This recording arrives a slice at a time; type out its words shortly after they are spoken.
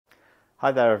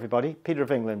Hi there everybody, Peter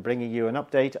of England bringing you an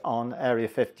update on Area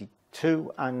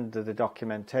 52 and the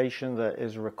documentation that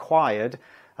is required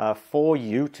for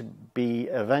you to be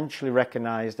eventually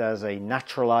recognised as a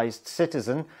naturalised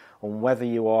citizen, on whether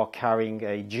you are carrying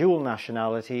a dual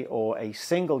nationality or a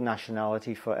single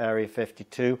nationality for Area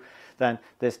 52, then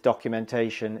this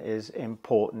documentation is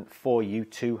important for you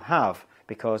to have,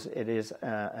 because it is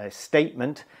a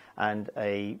statement and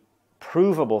a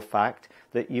provable fact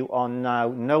that you are now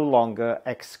no longer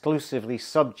exclusively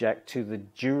subject to the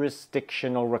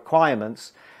jurisdictional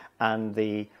requirements and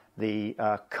the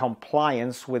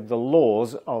compliance with the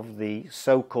laws of the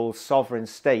so-called sovereign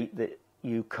state that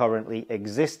you currently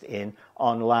exist in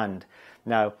on land.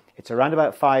 Now, it's around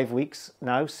about 5 weeks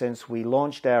now since we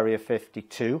launched Area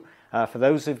 52. For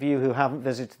those of you who haven't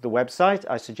visited the website,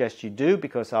 I suggest you do,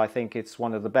 because I think it's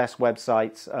one of the best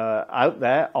websites out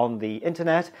there on the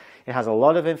internet. It has a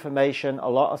lot of information, a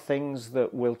lot of things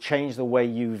that will change the way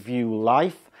you view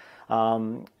life.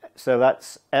 So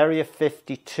that's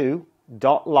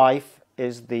area52.life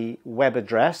is the web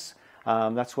address.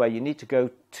 That's where you need to go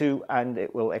to, and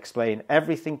it will explain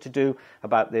everything to do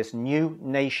about this new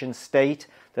nation state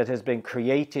that has been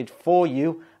created for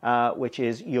you, which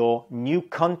is your new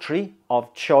country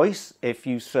of choice if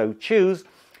you so choose.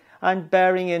 And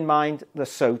bearing in mind the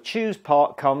so choose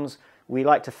part comes, we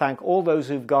like to thank all those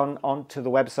who've gone onto the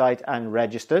website and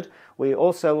registered. We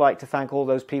also like to thank all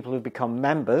those people who've become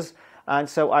members. And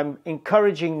so I'm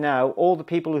encouraging now all the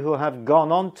people who have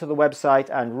gone onto the website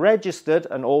and registered,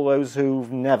 and all those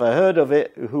who've never heard of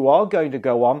it, who are going to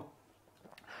go on,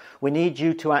 we need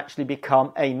you to actually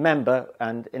become a member,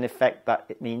 and in effect that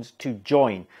it means to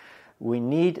join. We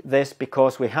need this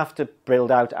because we have to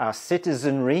build out our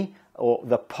citizenry, or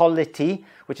the polity,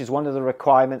 which is one of the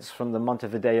requirements from the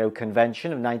Montevideo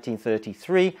Convention of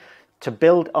 1933, to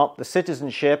build up the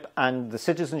citizenship. And the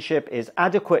citizenship is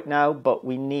adequate now, but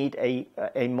we need a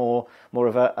more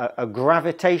of a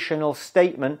gravitational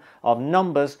statement of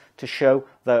numbers to show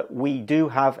that we do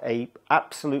have a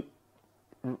absolute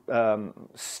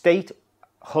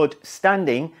statehood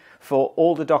standing for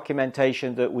all the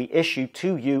documentation that we issue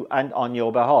to you and on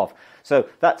your behalf. So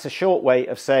that's a short way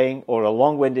of saying, or a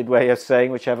long-winded way of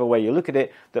saying, whichever way you look at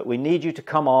it, that we need you to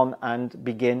come on and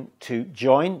begin to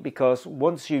join, because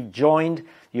once you've joined,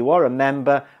 you are a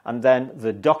member, and then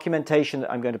the documentation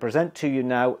that I'm going to present to you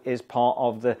now is part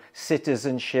of the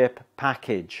citizenship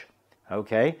package.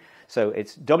 Okay, so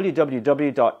it's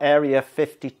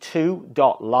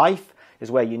www.area52.life is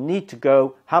where you need to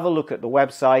go. Have a look at the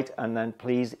website, and then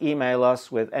please email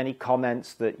us with any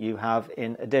comments that you have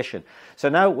in addition. So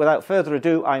now, without further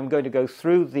ado, I'm going to go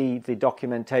through the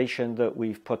documentation that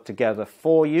we've put together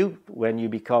for you when you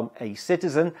become a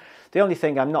citizen. The only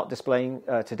thing I'm not displaying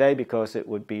today, because it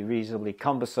would be reasonably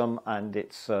cumbersome, and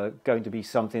it's going to be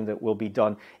something that will be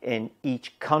done in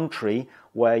each country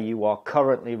where you are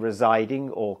currently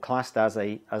residing or classed as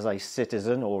a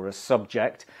citizen or a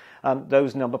subject.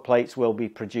 Those number plates will be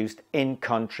produced in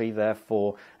country.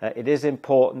 Therefore, it is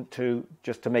important to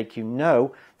make you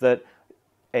know that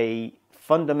a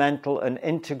fundamental and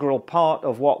integral part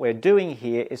of what we're doing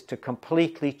here is to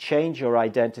completely change your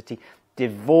identity,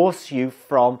 divorce you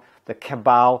from the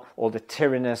cabal or the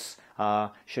tyrannous,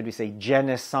 should we say,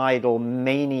 genocidal,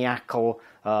 maniacal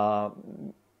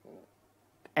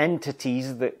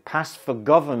entities that pass for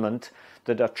government,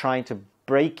 that are trying to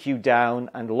break you down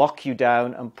and lock you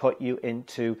down and put you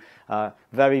into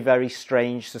very, very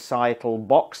strange societal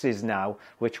boxes now,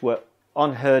 which were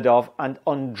unheard of and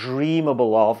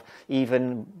undreamable of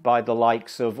even by the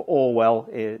likes of Orwell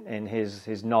in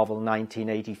his novel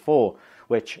 1984,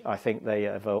 which I think they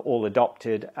have all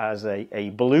adopted as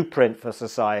a blueprint for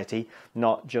society,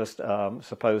 not just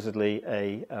supposedly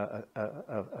a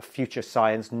future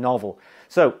science novel.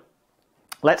 So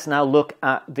let's now look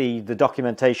at the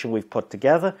documentation we've put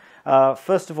together.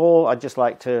 First of all, I'd just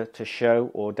like to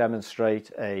show or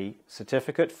demonstrate a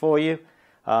certificate for you.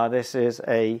 This is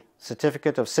a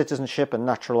certificate of citizenship and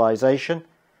naturalization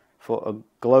for a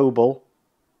global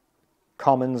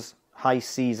commons high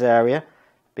seas area,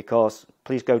 because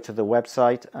please go to the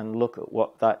website and look at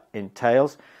what that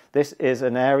entails. This is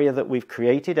an area that we've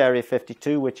created, Area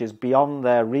 52, which is beyond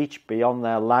their reach, beyond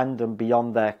their land and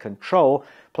beyond their control,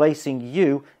 placing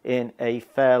you in a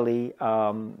fairly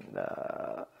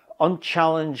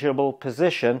unchallengeable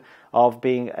position of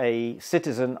being a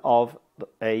citizen of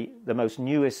the most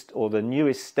newest, or the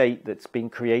newest state that's been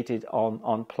created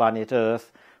on planet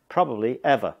Earth, probably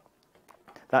ever.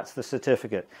 That's the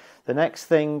certificate. The next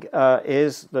thing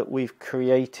is that we've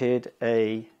created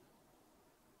an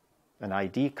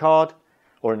ID card,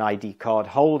 or an ID card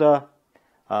holder.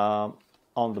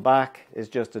 on the back is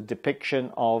just a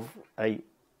depiction of a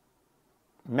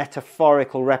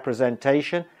metaphorical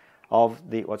representation of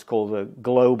the what's called the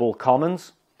global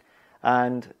commons,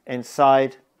 and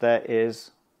inside there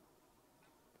is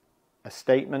a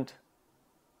statement,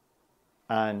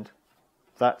 and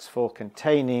that's for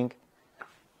containing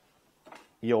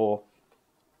your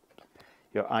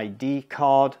ID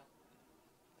card.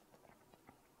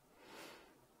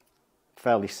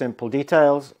 Fairly simple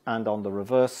details, and on the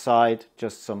reverse side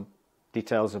just some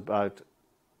details about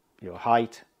your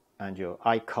height and your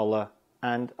eye color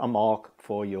and a mark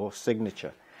for your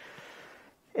signature.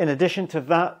 In addition to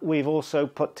that, we've also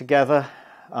put together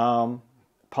part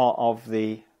of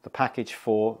the package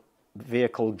for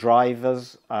vehicle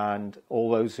drivers and all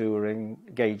those who are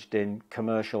engaged in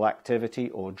commercial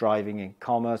activity or driving in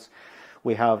commerce.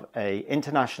 We have an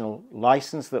international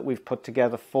license that we've put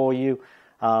together for you.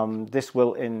 This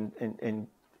will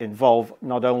involve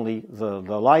not only the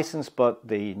license but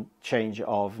the change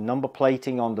of number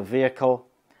plating on the vehicle.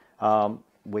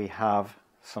 We have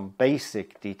some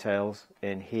basic details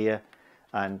in here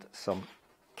and some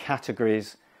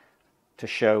categories to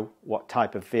show what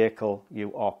type of vehicle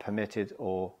you are permitted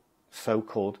or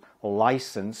so-called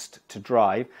licensed to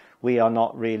drive. We are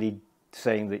not really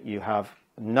saying that you have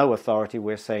no authority,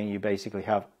 we're saying you basically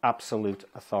have absolute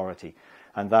authority,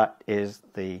 and that is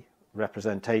the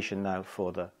representation now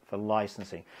for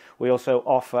licensing. We also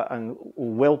offer and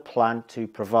will plan to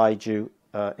provide you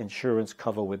insurance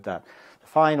cover with that. The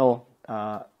final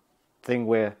thing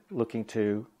we're looking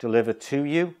to deliver to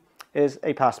you is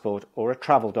a passport or a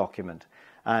travel document.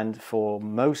 And for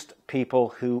most people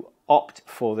who opt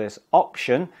for this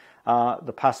option,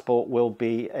 the passport will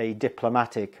be a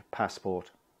diplomatic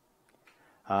passport.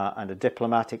 And a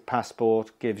diplomatic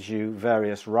passport gives you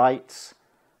various rights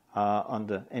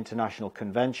under international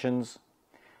conventions.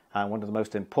 And one of the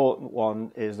most important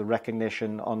one is the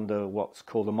recognition under what's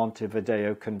called the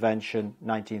Montevideo Convention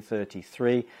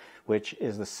 1933, which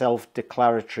is the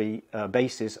self-declaratory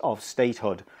basis of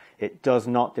statehood. It does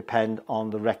not depend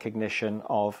on the recognition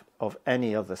of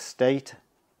any other state.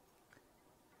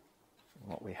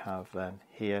 What we have then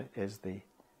here is the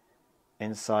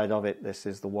inside of it. This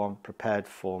is the one prepared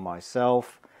for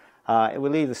myself. It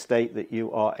will either state that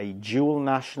you are a dual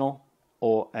national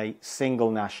or a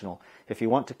single national. If you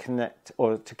want to connect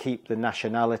or to keep the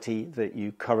nationality that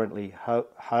you currently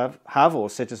have or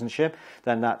citizenship,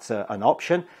 then that's an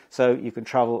option. So you can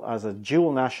travel as a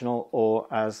dual national or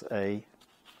as a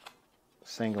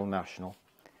single national.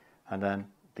 And then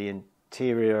the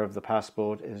interior of the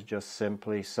passport is just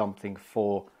simply something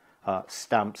for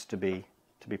stamps to be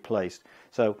placed.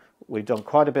 So we've done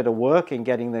quite a bit of work in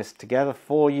getting this together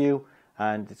for you,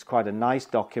 and it's quite a nice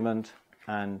document,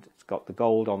 and it's got the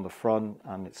gold on the front,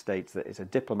 and it states that it's a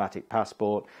diplomatic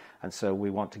passport, and so we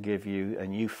want to give you a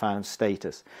newfound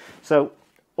status. So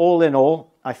all in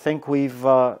all, I think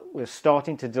we're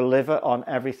starting to deliver on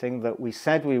everything that we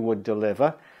said we would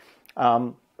deliver.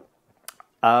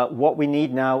 What we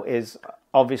need now is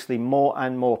obviously more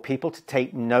and more people to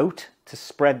take note, to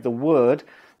spread the word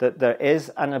that there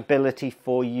is an ability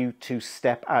for you to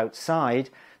step outside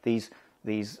these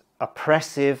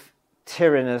oppressive,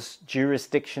 tyrannous,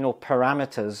 jurisdictional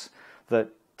parameters that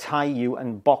tie you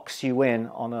and box you in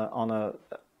on a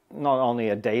not only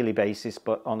a daily basis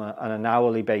but on an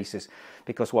hourly basis,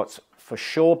 because what's for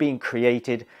sure being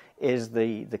created is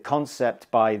the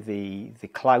concept by the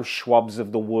Klaus Schwabs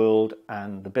of the world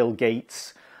and the Bill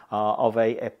Gates of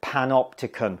a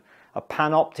panopticon. A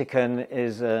panopticon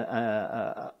is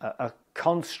a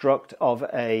construct of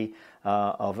a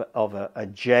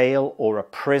jail or a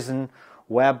prison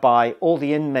whereby all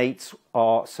the inmates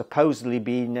are supposedly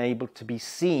being able to be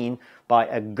seen by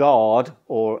a guard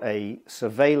or a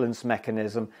surveillance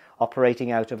mechanism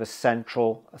operating out of a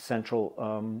central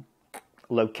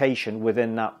location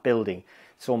within that building.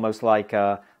 It's almost like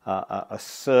a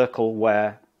circle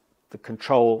where the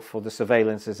control for the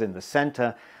surveillance is in the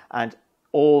center, and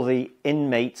all the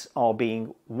inmates are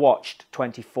being watched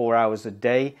 24 hours a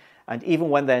day. And even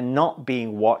when they're not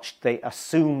being watched, they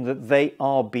assume that they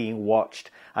are being watched.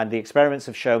 And the experiments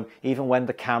have shown, even when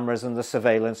the cameras and the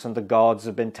surveillance and the guards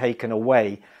have been taken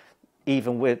away,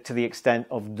 even to the extent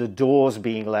of the doors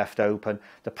being left open,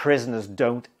 the prisoners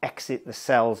don't exit the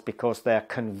cells because they're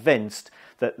convinced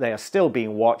that they are still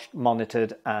being watched,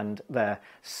 monitored, and their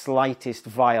slightest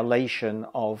violation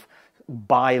of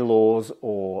bylaws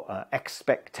or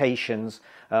expectations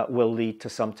will lead to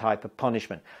some type of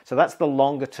punishment. So that's the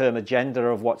longer term agenda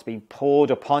of what's being poured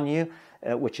upon you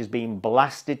which is being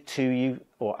blasted to you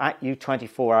or at you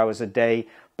 24 hours a day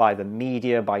by the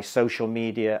media, by social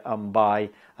media, and by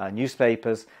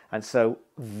newspapers. And so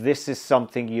this is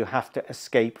something you have to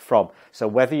escape from. So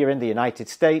whether you're in the United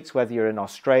States, whether you're in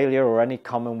Australia or any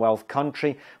Commonwealth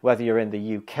country, whether you're in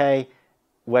the UK,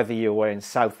 whether you were in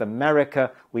South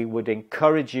America, we would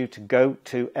encourage you to go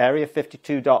to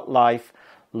area52.life,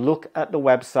 look at the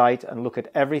website and look at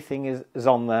everything is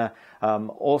on there.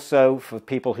 Also, for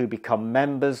people who become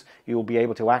members, you will be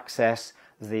able to access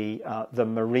the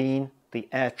marine, the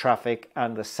air traffic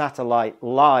and the satellite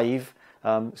live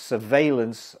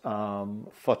surveillance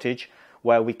footage,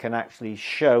 where we can actually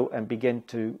show and begin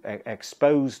to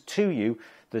expose to you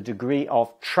the degree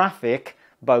of traffic,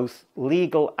 both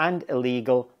legal and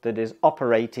illegal, that is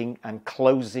operating and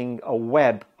closing a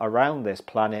web around this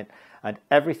planet, and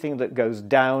everything that goes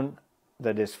down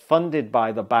that is funded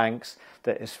by the banks,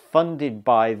 that is funded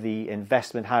by the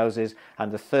investment houses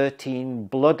and the 13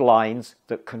 bloodlines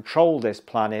that control this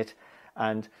planet,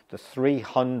 and the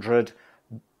 300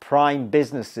 prime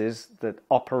businesses that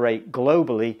operate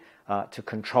globally to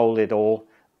control it all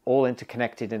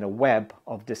interconnected in a web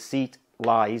of deceit,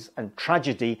 lies and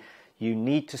tragedy. You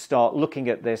need to start looking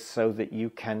at this so that you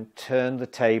can turn the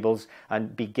tables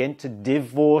and begin to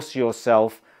divorce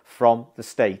yourself from the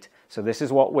state. So this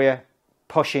is what we're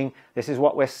pushing, this is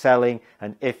what we're selling,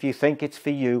 and if you think it's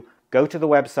for you, go to the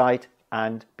website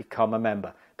and become a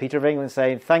member. Peter of England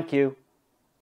saying thank you.